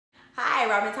Hi,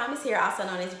 Robin Thomas here, also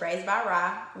known as Braids by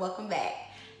Ra. Welcome back.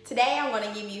 Today I'm going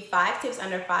to give you 5 tips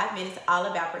under 5 minutes all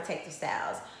about protective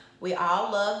styles. We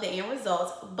all love the end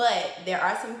results, but there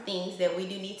are some things that we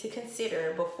do need to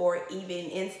consider before even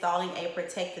installing a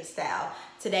protective style.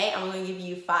 Today I'm going to give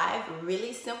you 5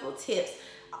 really simple tips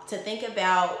to think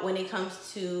about when it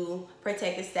comes to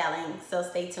protective styling, so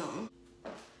stay tuned.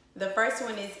 The first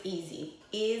one is easy.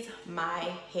 Is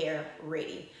my hair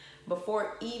ready?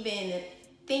 Before even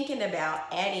thinking about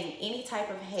adding any type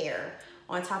of hair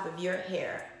on top of your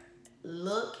hair,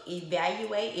 look,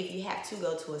 evaluate. If you have to,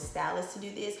 go to a stylist to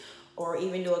do this or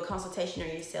even do a consultation on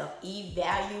yourself.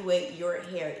 Evaluate your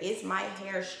hair. Is my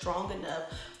hair strong enough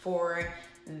for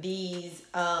these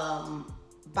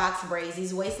box braids,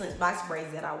 these waist-length box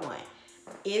braids that I want?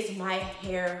 Is my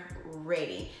hair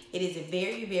ready? It is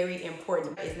very, very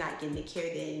important. It's not getting the care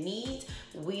that it needs.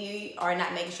 We are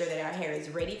not making sure that our hair is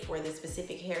ready for the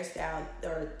specific hairstyle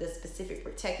or the specific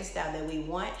protective style that we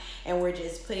want, and we're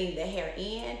just putting the hair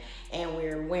in and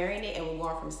we're wearing it and we're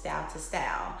going from style to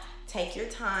style. Take your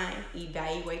time,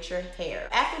 evaluate your hair.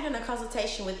 After doing a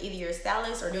consultation with either your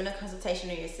stylist or doing a consultation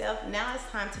on yourself, now it's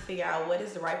time to figure out what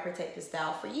is the right protective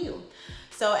style for you.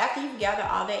 So after you've gathered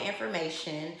all that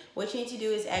information, what you need to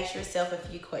do is ask yourself a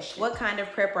few questions. What kind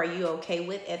of prep are you okay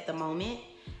with at the moment?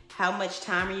 How much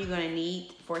time are you gonna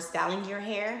need for styling your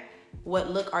hair?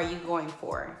 What look are you going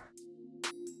for?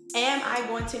 Am I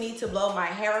going to need to blow my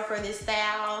hair up for this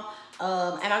style?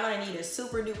 Am I gonna need a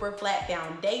super duper flat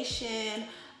foundation?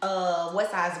 What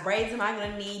size braids am I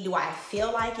gonna need? Do I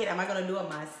feel like it? Am I gonna do it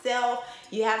myself?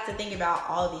 You have to think about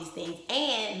all of these things,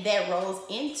 and that rolls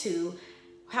into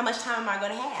how much time am I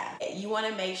gonna have? You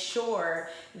wanna make sure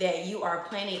that you are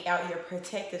planning out your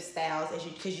protective styles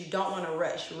because you don't wanna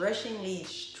rush. Rushing leads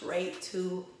straight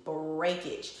to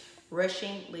breakage.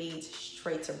 Rushing leads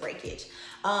straight to breakage.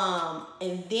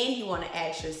 And then you wanna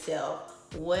ask yourself,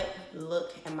 what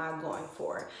look am I going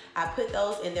for? I put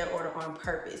those in their order on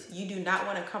purpose. You do not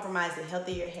wanna compromise the health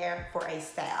of your hair for a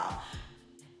style.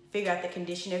 Figure out the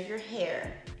condition of your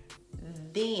hair,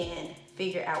 then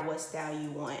figure out what style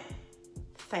you want.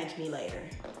 Thank me later.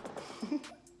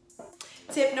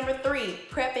 Tip number 3,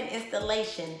 prep and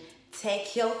installation.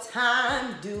 Take your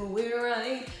time, do it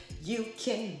right. You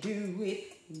can do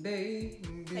it, baby.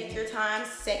 Take your time,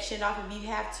 section off if you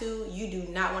have to. You do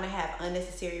not want to have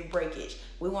unnecessary breakage.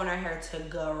 We want our hair to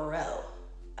grow,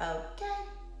 okay?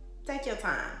 Take your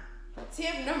time.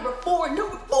 Tip number 4,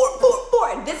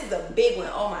 This is a big one.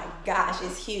 Oh my gosh,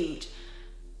 it's huge.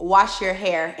 Wash your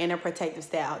hair in a protective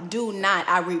style. Do not,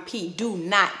 I repeat, do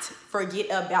not forget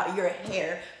about your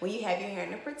hair when you have your hair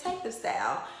in a protective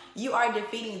style. You are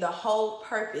defeating the whole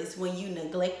purpose when you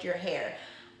neglect your hair.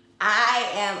 I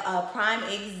am a prime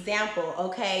example,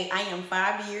 okay? I am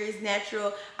 5 years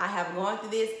natural. I have gone through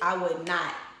this. I would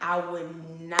not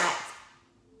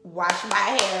wash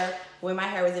my hair when my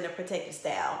hair was in a protective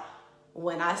style.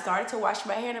 When I started to wash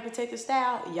my hair in a protective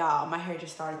style, y'all, my hair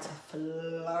just started to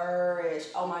flourish.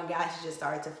 Oh my gosh, it just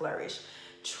started to flourish.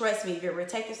 Trust me, if your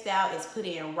protective style is put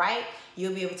in right,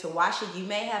 you'll be able to wash it. You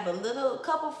may have a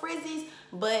couple frizzies,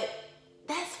 but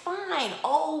that's fine.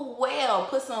 Oh well,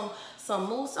 put some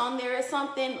mousse on there or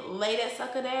something, lay that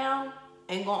sucker down,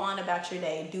 and go on about your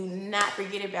day. Do not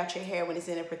forget about your hair when it's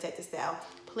in a protective style.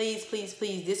 Please, please,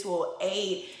 please, this will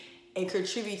aid and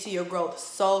contribute to your growth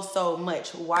so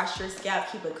much. Wash your scalp,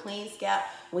 keep a clean scalp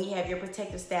when you have your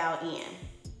protective style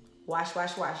in. Wash,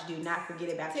 wash, wash. Do not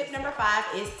forget about it. Tip number 5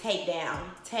 is take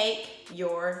down. Take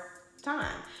your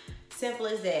time. Simple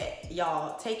as that,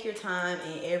 y'all. Take your time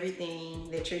in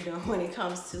everything that you're doing when it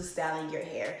comes to styling your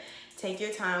hair. Take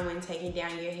your time when taking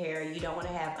down your hair. You don't want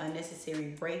to have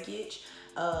unnecessary breakage.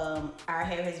 Our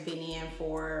hair has been in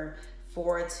for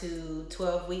 4 to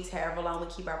 12 weeks, however long we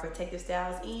keep our protective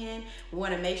styles in. We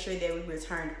want to make sure that we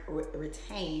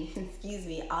retain excuse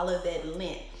me, all of that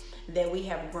length that we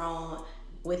have grown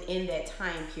within that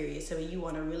time period. So you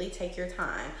want to really take your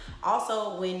time.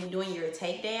 Also, when doing your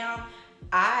takedown,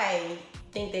 I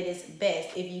think that it's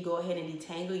best if you go ahead and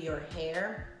detangle your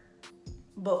hair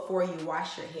before you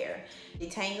wash your hair.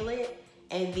 Detangle it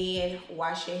and then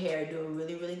wash your hair. Do a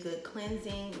really good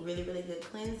cleansing, really good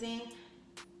cleansing.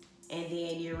 And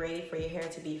then you're ready for your hair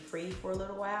to be free for a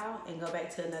little while and go back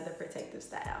to another protective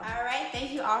style. All right,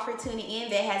 thank you all for tuning in.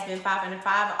 That has been 5 under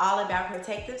 5, all about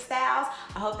protective styles.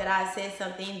 I hope that I said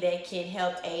something that can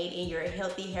help aid in your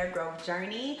healthy hair growth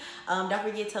journey. Don't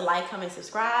forget to like, comment,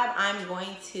 subscribe. I'm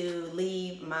going to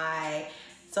leave my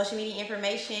social media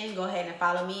information. Go ahead and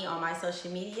follow me on my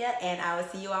social media, and I will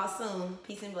see you all soon.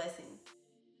 Peace and blessings.